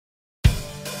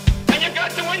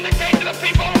got to indicate to the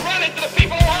people who run it, to the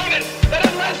people who own it, that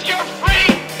unless you're free,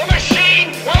 the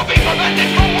machine will be prevented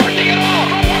from working at all,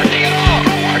 from working at all,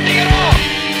 from working at all.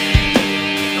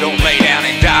 Don't lay down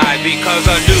and die because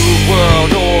a new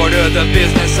world order, the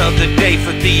business of the day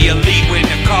for the elite when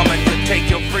they're coming to take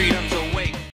your freedoms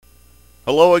away.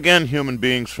 Hello again, human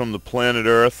beings from the planet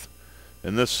Earth.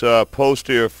 And this post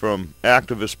here from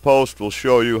Activist Post will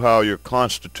show you how your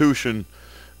Constitution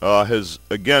has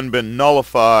again been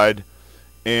nullified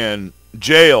and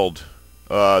jailed.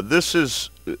 This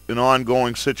is an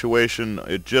ongoing situation.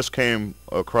 It just came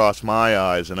across my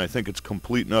eyes, and I think it's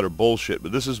complete and utter bullshit.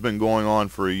 But this has been going on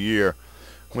for a year.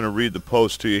 I'm going to read the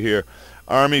post to you here.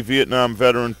 Army, Vietnam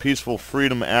veteran, peaceful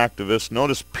freedom activist.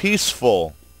 Notice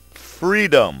peaceful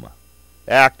freedom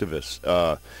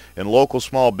activist and local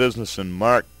small businessman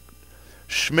Mark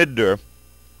Schmidter,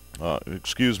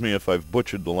 excuse me if I've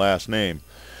butchered the last name,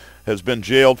 has been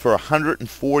jailed for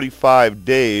 145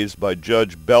 days by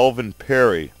Judge Belvin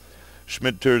Perry.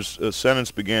 Schmidter's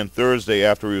sentence began Thursday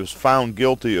after he was found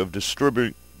guilty of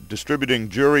distributing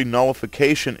jury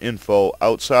nullification info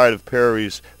outside of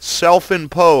Perry's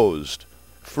self-imposed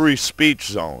free speech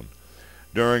zone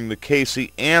during the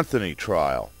Casey Anthony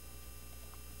trial.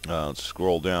 Let's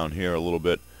scroll down here a little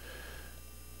bit,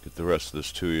 get the rest of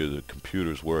this to you. The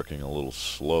computer's working a little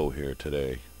slow here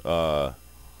today.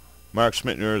 Mark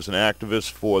Schmidter is an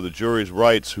activist for the jury's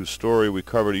rights whose story we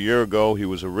covered a year ago. He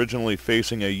was originally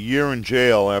facing a year in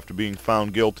jail after being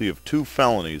found guilty of 2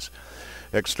 felonies,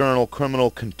 external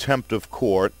criminal contempt of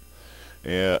court.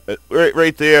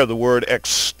 Right there, the word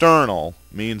external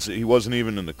means that he wasn't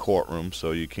even in the courtroom,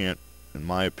 so you can't, in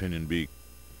my opinion, be...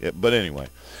 But anyway...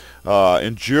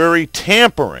 and jury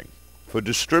tampering for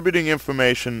distributing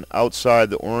information outside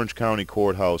the Orange County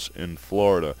Courthouse in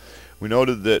Florida. We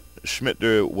noted that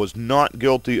Schmidter was not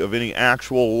guilty of any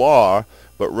actual law,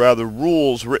 but rather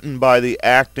rules written by the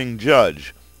acting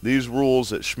judge. These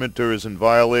rules that Schmidter is in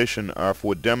violation are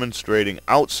for demonstrating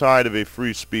outside of a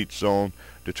free speech zone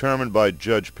determined by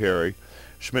Judge Perry.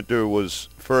 Schmidter was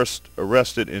first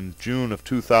arrested in June of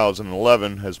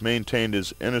 2011, has maintained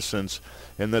his innocence,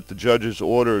 and that the judge's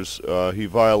orders he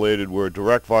violated were a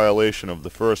direct violation of the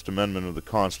First Amendment of the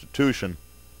Constitution.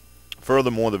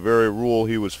 Furthermore, the very rule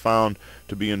he was found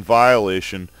to be in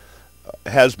violation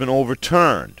has been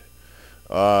overturned.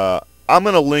 I'm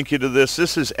going to link you to this.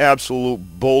 This is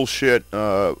absolute bullshit.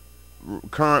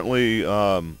 Currently,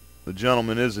 the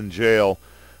gentleman is in jail.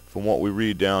 From what we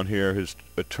read down here, his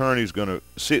attorney's going to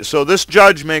see. So this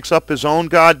judge makes up his own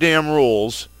goddamn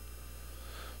rules,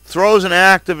 throws an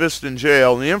activist in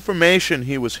jail, and the information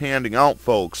he was handing out,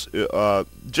 folks,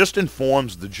 just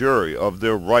informs the jury of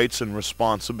their rights and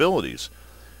responsibilities.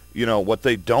 You know, what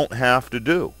they don't have to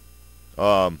do.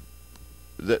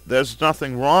 There's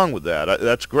nothing wrong with that.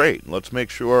 That's great. Let's make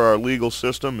sure our legal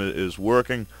system is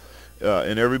working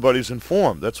and everybody's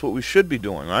informed. That's what we should be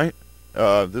doing, right?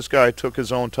 This guy took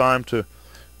his own time to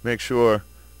make sure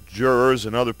jurors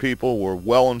and other people were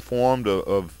well informed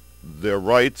of their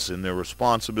rights and their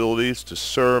responsibilities to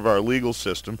serve our legal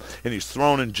system, and he's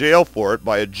thrown in jail for it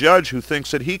by a judge who thinks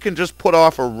that he can just put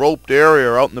off a roped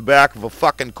area out in the back of a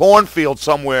fucking cornfield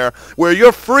somewhere where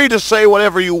you're free to say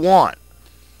whatever you want.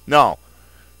 No,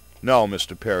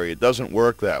 Mr. Perry, it doesn't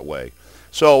work that way.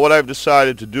 So what I've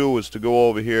decided to do is to go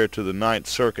over here to the Ninth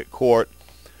Circuit Court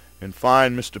and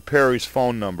find Mr. Perry's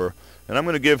phone number, and I'm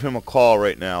going to give him a call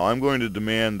right now. I'm going to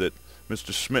demand that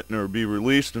Mr. Schmidter be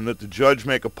released and that the judge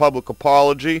make a public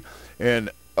apology and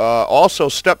also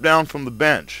step down from the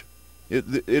bench.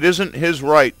 It isn't his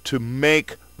right to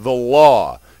make the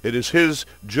law. It is his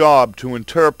job to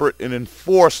interpret and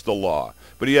enforce the law.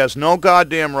 But he has no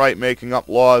goddamn right making up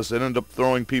laws that end up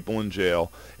throwing people in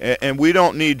jail, and we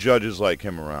don't need judges like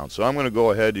him around. So I'm going to go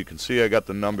ahead. You can see I got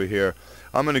the number here.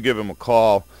 I'm going to give him a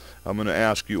call. I'm going to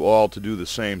ask you all to do the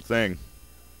same thing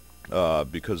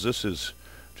because this is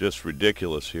just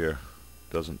ridiculous here.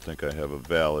 Doesn't think I have a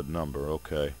valid number.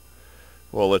 Okay.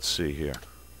 Well, let's see here.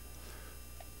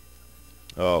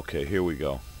 Okay, here we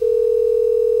go.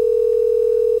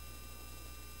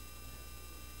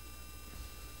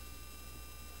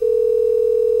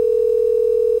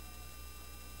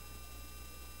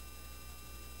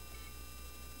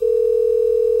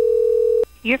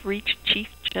 You have reached Chief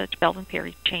Judge Belvin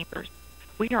Perry's chambers.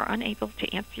 We are unable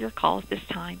to answer your call at this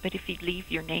time, but if you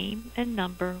leave your name and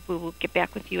number, we will get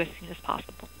back with you as soon as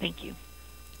possible. Thank you.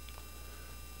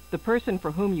 The person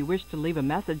for whom you wish to leave a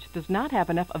message does not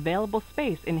have enough available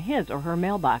space in his or her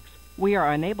mailbox. We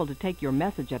are unable to take your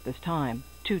message at this time.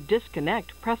 To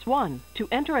disconnect, press 1. To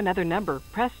enter another number,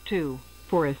 press 2.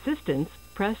 For assistance,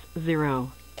 press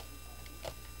 0.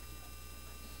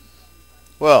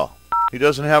 Well, he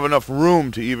doesn't have enough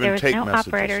room to even There is take no messages.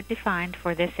 operator defined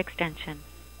for this extension.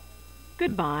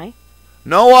 Goodbye.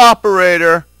 No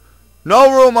operator.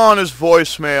 No room on his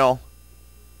voicemail.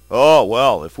 Oh,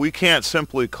 well, if we can't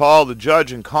simply call the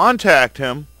judge and contact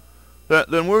him,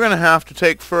 then we're going to have to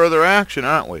take further action,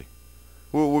 aren't we?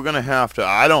 We're going to have to,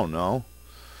 I don't know,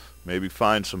 maybe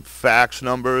find some fax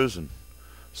numbers and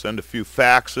send a few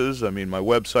faxes. I mean, my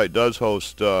website does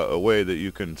host a way that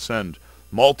you can send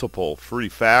multiple free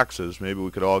faxes. Maybe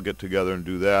we could all get together and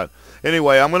do that.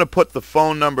 Anyway, I'm going to put the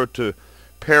phone number to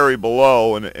Perry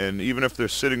below, and even if they're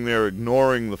sitting there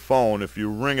ignoring the phone, if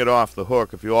you ring it off the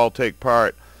hook, if you all take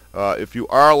part, if you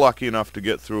are lucky enough to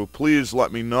get through, please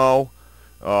let me know.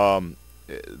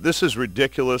 This is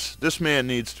ridiculous. This man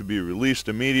needs to be released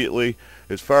immediately.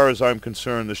 As far as I'm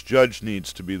concerned, this judge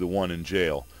needs to be the one in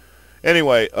jail.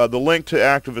 Anyway, the link to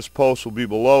Activist Post will be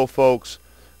below, folks.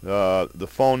 The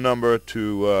phone number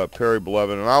to Perry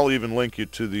Beloved, and I'll even link you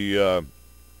to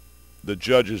the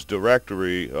judge's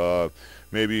directory.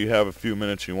 Maybe you have a few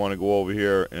minutes, you want to go over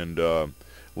here and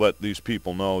let these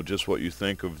people know just what you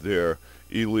think of their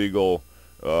illegal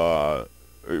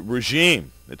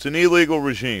regime. It's an illegal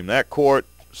regime. That court,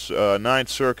 Ninth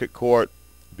Circuit Court,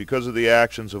 because of the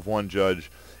actions of one judge,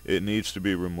 it needs to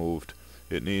be removed.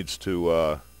 It needs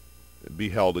to be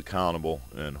held accountable,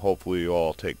 and hopefully you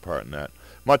all take part in that.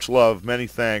 Much love, many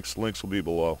thanks. Links will be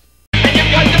below. And you've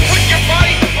got to put your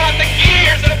bodies upon the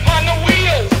gears and upon the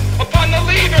wheels, upon the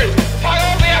levers, upon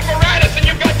all the apparatus, and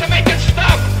you've got to make it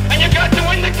stop. And you've got to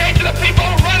indicate to the people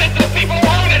who run it, to the people who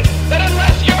own it, that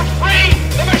unless you're free,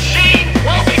 the machine